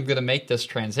kingdom going to make this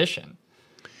transition?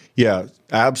 Yeah,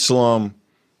 Absalom.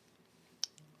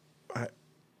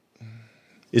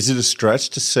 Is it a stretch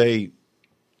to say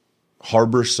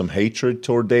harbors some hatred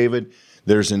toward David?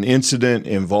 There's an incident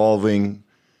involving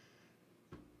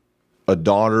a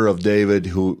daughter of David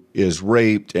who is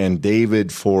raped, and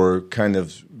David, for kind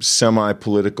of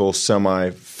semi-political,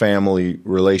 semi-family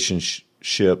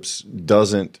relationships,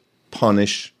 doesn't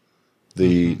punish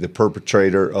the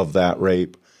perpetrator of that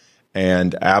rape.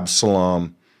 And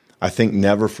Absalom, I think,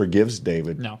 never forgives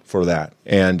David for that.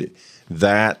 And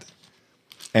that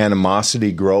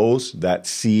animosity grows, that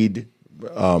seed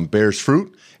bears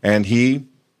fruit, and he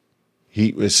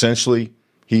essentially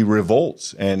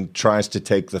revolts and tries to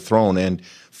take the throne. And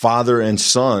father and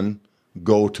son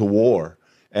go to war.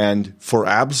 And for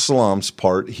Absalom's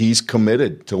part, he's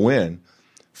committed to win.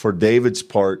 For David's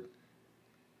part,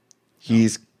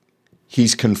 he's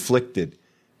conflicted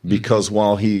because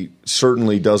while he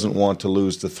certainly doesn't want to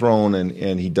lose the throne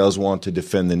and he does want to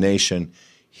defend the nation,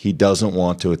 he doesn't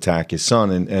want to attack his son.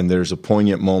 And there's a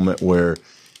poignant moment where,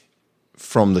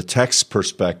 from the text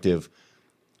perspective,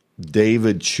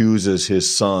 David chooses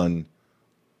his son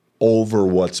over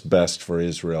what's best for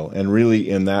Israel. And really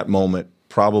in that moment,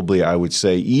 probably I would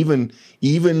say, even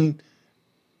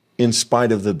in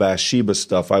spite of the Bathsheba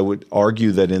stuff, I would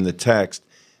argue that in the text,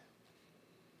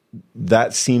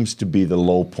 that seems to be the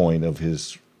low point of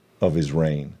his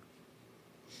reign.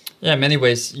 Yeah, in many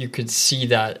ways, you could see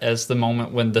that as the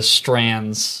moment when the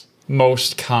strands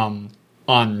most come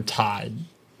untied.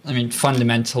 I mean,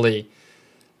 fundamentally,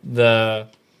 that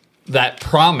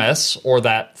promise or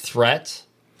that threat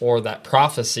or that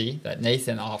prophecy that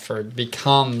Nathan offered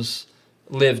becomes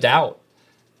lived out.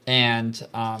 And,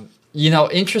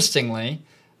 interestingly,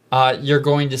 you're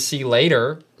going to see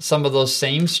later some of those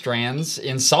same strands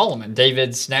in Solomon,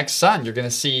 David's next son. You're going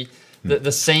to see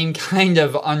the same kind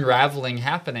of unraveling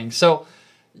happening. So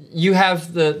you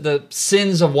have the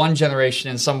sins of one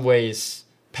generation in some ways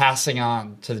passing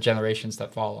on to the generations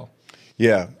that follow.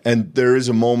 Yeah, and there is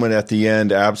a moment at the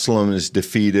end, Absalom is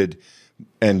defeated,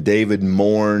 and David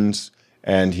mourns,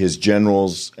 and his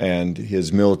generals and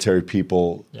his military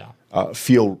people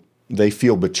feel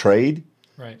betrayed,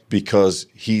 right? Because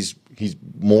he's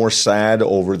more sad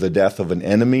over the death of an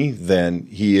enemy than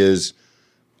he is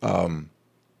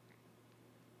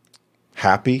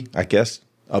happy, I guess,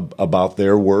 about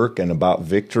their work and about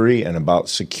victory and about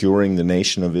securing the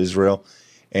nation of Israel.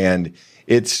 And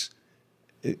it's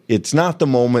not the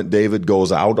moment David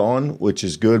goes out on, which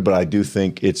is good, but I do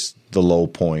think it's the low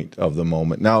point of the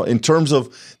moment. Now, in terms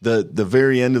of the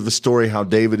very end of the story, how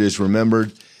David is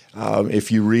remembered,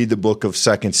 if you read the book of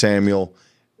 2 Samuel,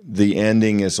 the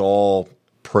ending is all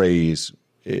praise.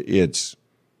 It's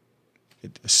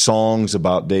songs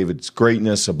about David's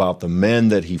greatness, about the men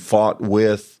that he fought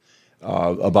with,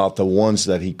 about the ones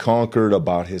that he conquered,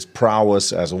 about his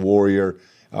prowess as a warrior.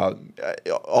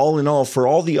 All in all, for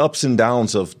all the ups and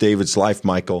downs of David's life,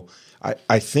 Michael,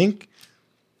 I think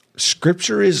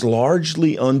Scripture is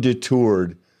largely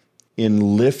undetoured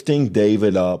in lifting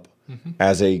David up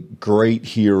as a great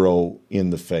hero in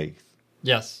the faith.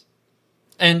 Yes.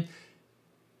 And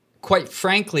quite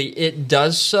frankly, it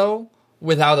does so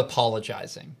without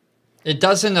apologizing. It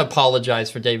doesn't apologize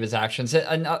for David's actions.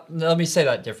 Let me say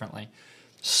that differently.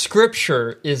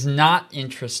 Scripture is not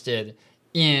interested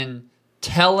in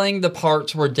telling the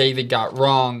parts where David got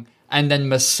wrong and then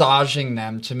massaging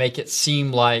them to make it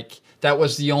seem like that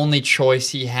was the only choice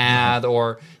he had,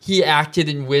 or he acted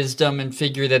in wisdom and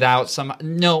figured it out.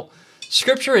 No,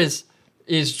 Scripture is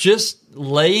just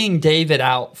laying David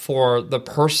out for the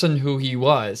person who he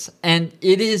was. And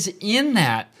it is in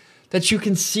that you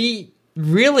can see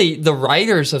really the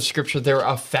writers of Scripture, their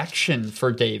affection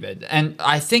for David. And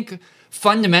I think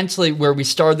fundamentally where we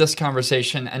started this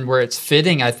conversation and where it's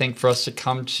fitting, I think, for us to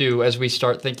come to as we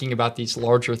start thinking about these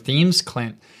larger themes,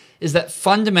 Clint, is that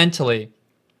fundamentally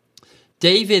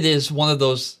David is one of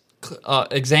those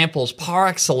examples par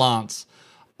excellence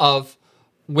of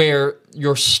where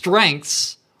your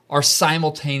strengths are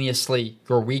simultaneously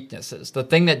your weaknesses. The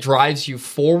thing that drives you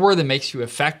forward and makes you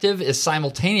effective is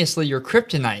simultaneously your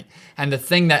kryptonite, and the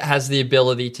thing that has the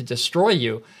ability to destroy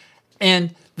you.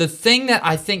 And the thing that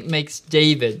I think makes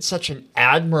David such an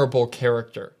admirable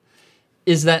character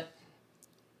is that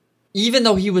even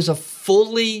though he was a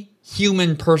fully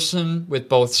human person with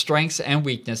both strengths and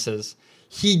weaknesses,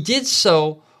 he did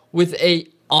so with a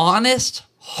honest,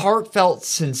 heartfelt,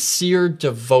 sincere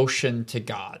devotion to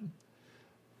God.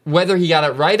 Whether he got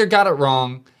it right or got it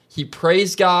wrong, he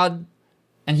praised God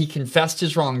and he confessed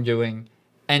his wrongdoing,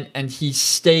 and he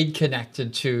stayed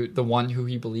connected to the one who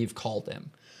he believed called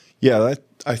him. Yeah,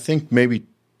 I think maybe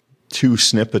two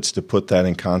snippets to put that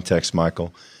in context,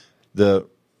 Michael. The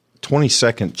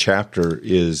 22nd chapter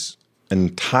is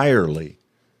entirely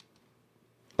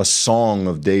a song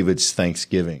of David's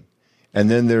thanksgiving. And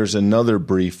then there's another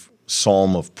brief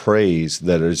psalm of praise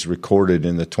that is recorded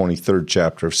in the 23rd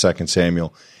chapter of 2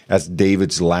 Samuel as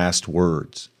David's last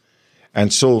words.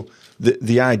 And so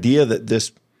the idea that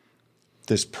this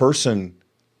person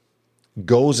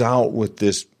goes out with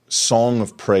this song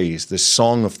of praise, this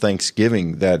song of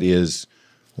thanksgiving that is,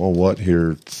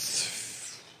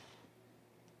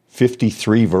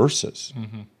 53 verses,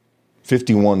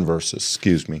 51 verses,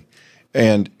 excuse me.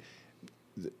 And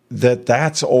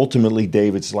that's ultimately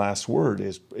David's last word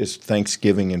is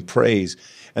thanksgiving and praise.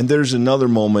 And there's another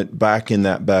moment back in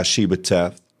that Bathsheba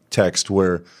text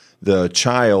where the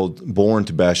child born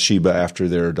to Bathsheba after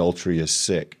their adultery is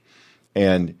sick.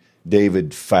 And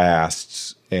David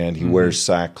fasts and he wears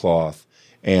sackcloth,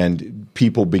 and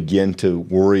people begin to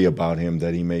worry about him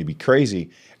that he may be crazy.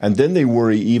 And then they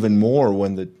worry even more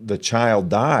when the child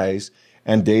dies,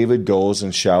 and David goes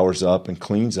and showers up and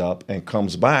cleans up and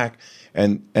comes back,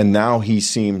 and now he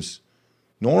seems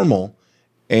normal.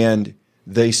 And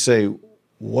they say,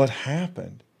 "What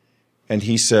happened?" And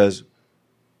he says,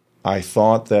 "I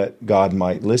thought that God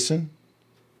might listen,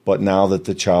 but now that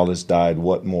the child has died,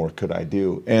 what more could I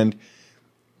do?" And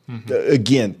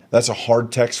again, that's a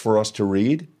hard text for us to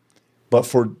read, but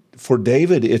for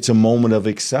David, it's a moment of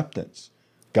acceptance.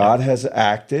 God has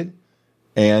acted,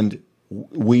 and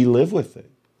we live with it.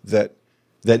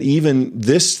 That even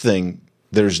this thing,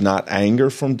 there's not anger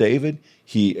from David.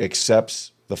 He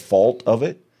accepts the fault of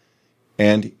it,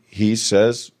 and he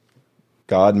says,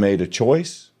 God made a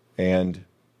choice, and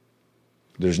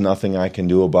there's nothing I can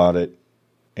do about it,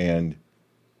 and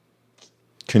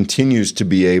continues to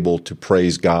be able to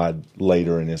praise God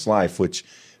later in his life, which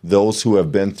those who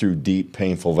have been through deep,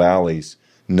 painful valleys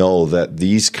know that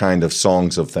these kind of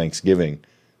songs of thanksgiving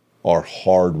are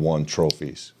hard-won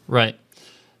trophies. Right.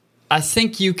 I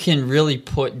think you can really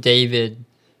put David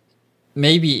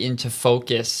maybe into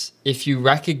focus if you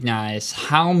recognize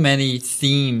how many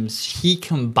themes he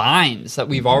combines that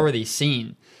we've already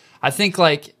seen. I think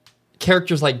like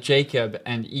characters like Jacob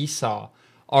and Esau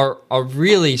are a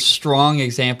really strong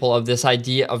example of this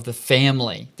idea of the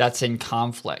family that's in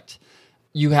conflict.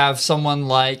 You have someone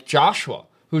like Joshua,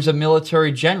 who's a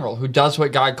military general, who does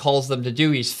what God calls them to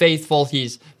do. He's faithful.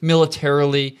 He's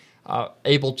militarily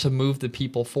able to move the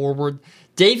people forward.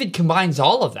 David combines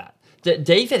all of that.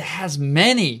 David has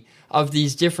many of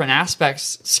these different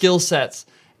aspects, skill sets.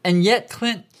 And yet,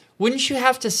 Clint, wouldn't you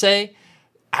have to say,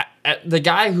 the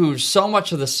guy who so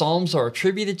much of the Psalms are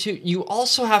attributed to, you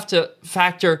also have to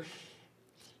factor,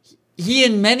 he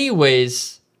in many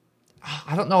ways,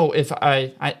 I don't know if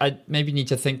I maybe need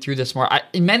to think through this more.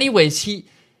 In many ways,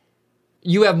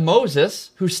 you have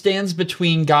Moses, who stands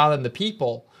between God and the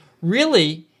people.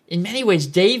 Really, in many ways,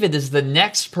 David is the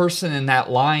next person in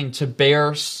that line to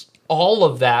bear all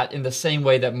of that in the same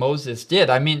way that Moses did.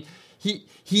 I mean,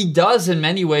 he does in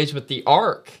many ways with the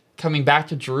ark coming back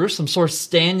to Jerusalem, sort of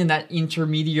stand in that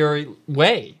intermediary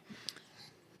way.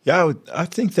 Yeah, I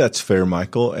think that's fair,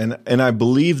 Michael. And I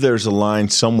believe there's a line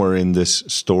somewhere in this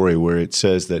story where it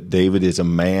says that David is a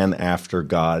man after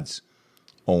God's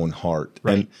own heart.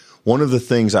 Right. And one of the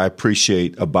things I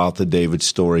appreciate about the David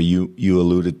story you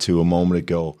alluded to a moment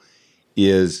ago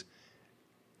is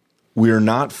we're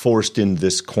not forced in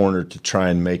this corner to try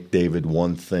and make David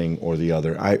one thing or the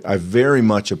other. I very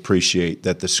much appreciate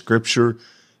that the Scripture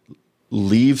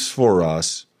leaves for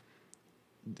us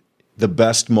the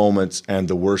best moments and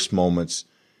the worst moments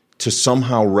to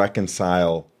somehow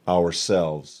reconcile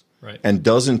ourselves. Right. And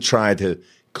doesn't try to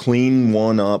clean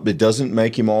one up. It doesn't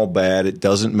make him all bad. It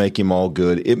doesn't make him all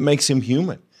good. It makes him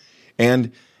human.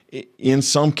 And in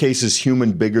some cases,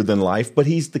 human bigger than life, but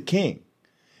he's the king.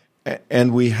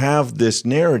 And we have this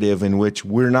narrative in which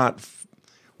we're not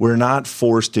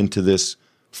forced into this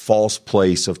false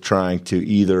place of trying to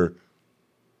either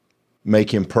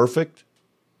make him perfect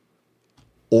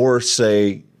or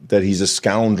say that he's a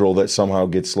scoundrel that somehow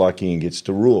gets lucky and gets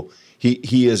to rule.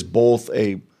 He is both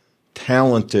a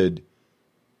talented,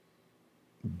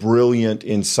 brilliant,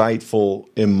 insightful,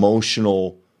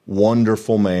 emotional,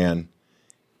 wonderful man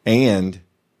and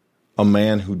a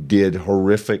man who did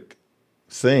horrific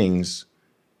things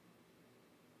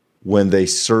when they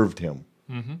served him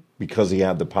because he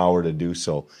had the power to do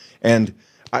so. And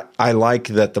I like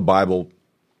that the Bible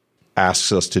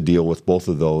asks us to deal with both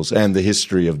of those, and the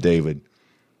history of David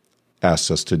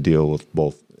asks us to deal with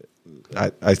both.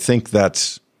 I think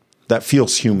that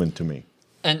feels human to me.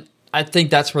 And I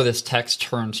think that's where this text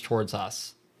turns towards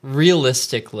us.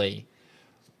 Realistically,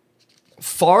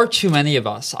 far too many of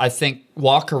us, I think,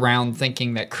 walk around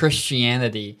thinking that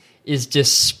Christianity is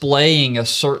displaying a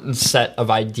certain set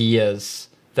of ideas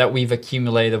that we've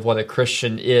accumulated of what a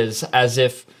Christian is, as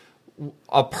if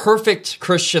a perfect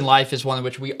Christian life is one in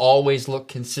which we always look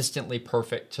consistently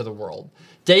perfect to the world.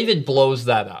 David blows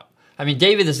that up. I mean,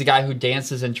 David is the guy who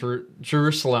dances in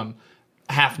Jerusalem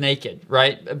half naked,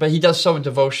 right? But he does so in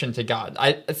devotion to God.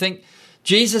 I think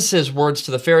Jesus' words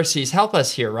to the Pharisees help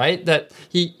us here, right? That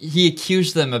he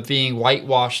accused them of being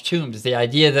whitewashed tombs. The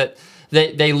idea that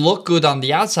they look good on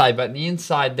the outside, but on the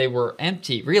inside they were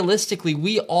empty. Realistically,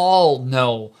 we all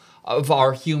know of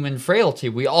our human frailty.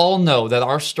 We all know that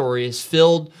our story is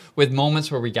filled with moments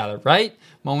where we got it right,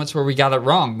 moments where we got it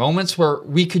wrong, moments where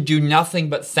we could do nothing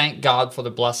but thank God for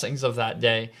the blessings of that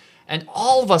day. And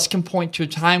all of us can point to a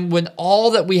time when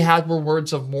all that we had were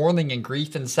words of mourning and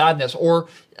grief and sadness. Or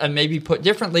maybe put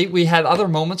differently, we had other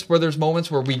moments where there's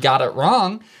moments where we got it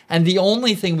wrong. And the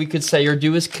only thing we could say or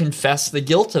do is confess the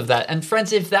guilt of that. And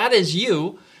friends, if that is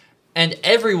you and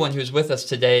everyone who's with us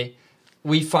today,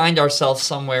 we find ourselves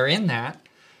somewhere in that.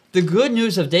 The good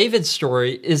news of David's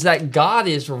story is that God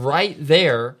is right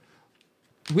there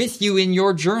with you in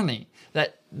your journey.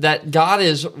 That God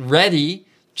is ready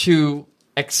to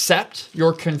accept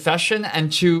your confession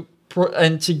and to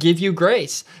give you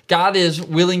grace. God is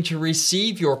willing to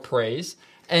receive your praise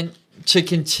and to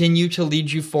continue to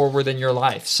lead you forward in your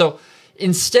life. So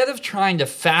instead of trying to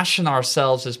fashion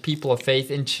ourselves as people of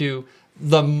faith into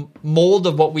the mold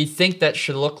of what we think that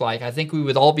should look like, I think we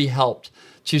would all be helped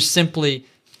to simply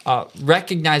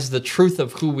recognize the truth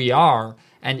of who we are,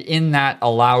 and in that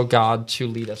allow God to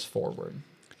lead us forward.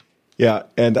 Yeah,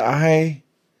 and I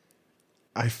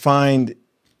find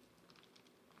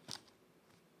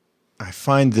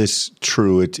this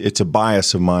true. It's a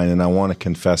bias of mine, and I want to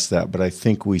confess that, but I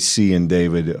think we see in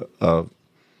David an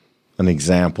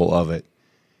example of it.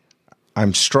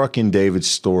 I'm struck in David's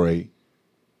story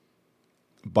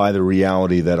by the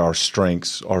reality that our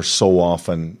strengths are so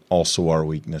often also our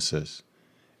weaknesses.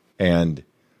 And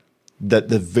that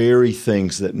the very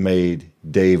things that made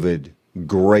David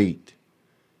great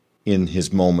in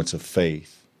his moments of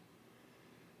faith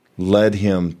led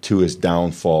him to his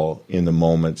downfall in the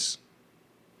moments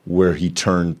where he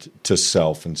turned to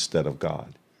self instead of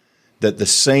God. That the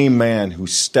same man who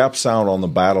steps out on the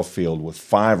battlefield with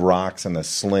 5 rocks and a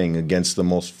sling against the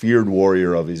most feared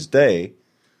warrior of his day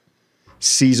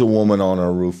sees a woman on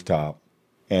a rooftop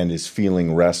and is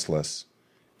feeling restless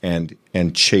and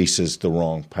chases the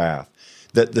wrong path.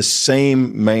 That the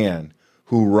same man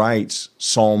who writes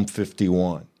Psalm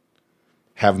 51,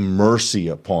 have mercy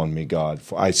upon me, God,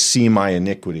 for I see my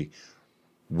iniquity,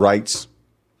 writes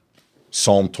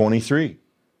Psalm 23,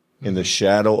 in the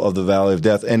shadow of the valley of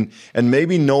death. And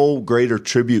maybe no greater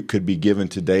tribute could be given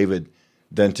to David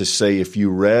than to say, if you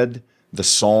read the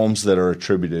Psalms that are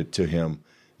attributed to him,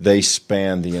 they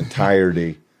span the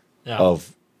entirety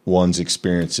of one's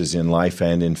experiences in life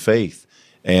and in faith.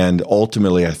 And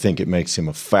ultimately, I think it makes him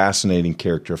a fascinating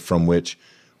character from which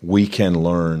we can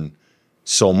learn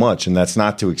so much. And that's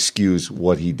not to excuse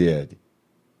what he did.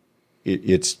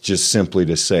 It's just simply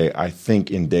to say, I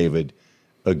think in David,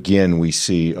 again, we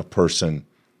see a person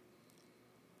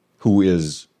who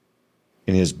is,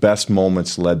 in his best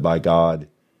moments, led by God,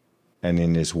 and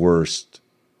in his worst,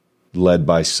 led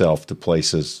by self to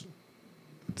places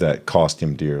that cost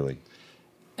him dearly.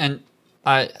 And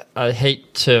I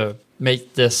hate to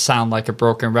make this sound like a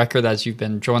broken record as you've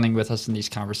been joining with us in these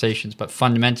conversations, but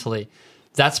fundamentally,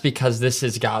 that's because this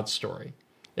is God's story.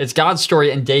 It's God's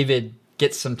story, and David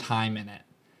gets some time in it.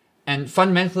 And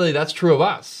fundamentally, that's true of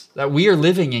us, that we are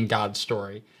living in God's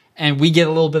story, and we get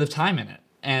a little bit of time in it.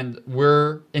 And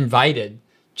we're invited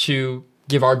to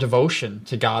give our devotion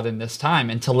to God in this time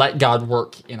and to let God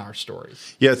work in our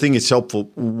stories. Yeah, I think it's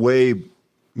helpful.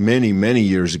 Many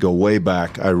years ago, way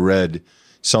back, I read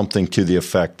something to the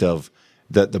effect of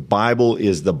that the Bible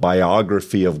is the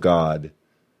biography of God,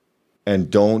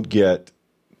 and don't get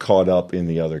caught up in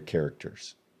the other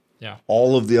characters. Yeah.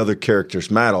 All of the other characters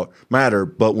matter,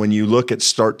 but when you look at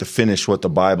start to finish what the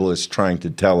Bible is trying to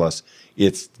tell us,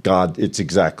 it's God. It's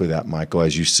exactly that, Michael,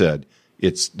 as you said.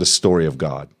 It's the story of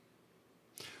God.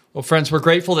 Well, friends, we're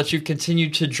grateful that you've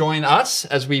continued to join us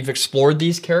as we've explored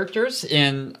these characters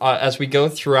as we go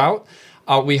throughout.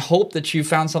 We hope that you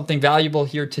found something valuable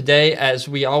here today, as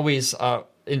we always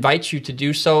invite you to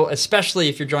do so, especially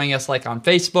if you're joining us like on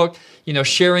Facebook.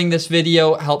 Sharing this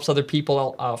video helps other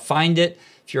people find it.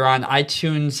 If you're on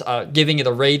iTunes, giving it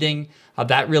a rating,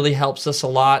 that really helps us a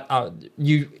lot.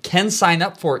 You can sign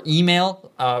up for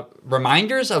email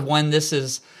reminders of when this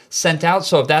is sent out.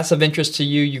 So if that's of interest to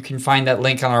you, you can find that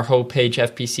link on our homepage,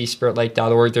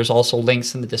 fpcspiritlight.org. There's also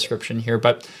links in the description here.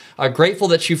 But grateful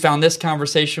that you found this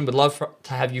conversation. Would love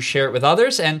to have you share it with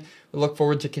others, and we look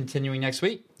forward to continuing next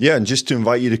week. Yeah, and just to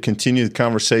invite you to continue the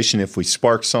conversation. If we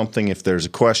spark something, if there's a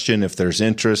question, if there's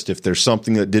interest, if there's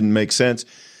something that didn't make sense,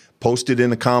 post it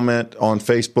in a comment on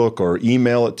Facebook or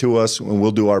email it to us, and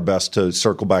we'll do our best to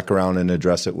circle back around and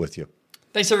address it with you.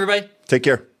 Thanks, everybody. Take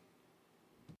care.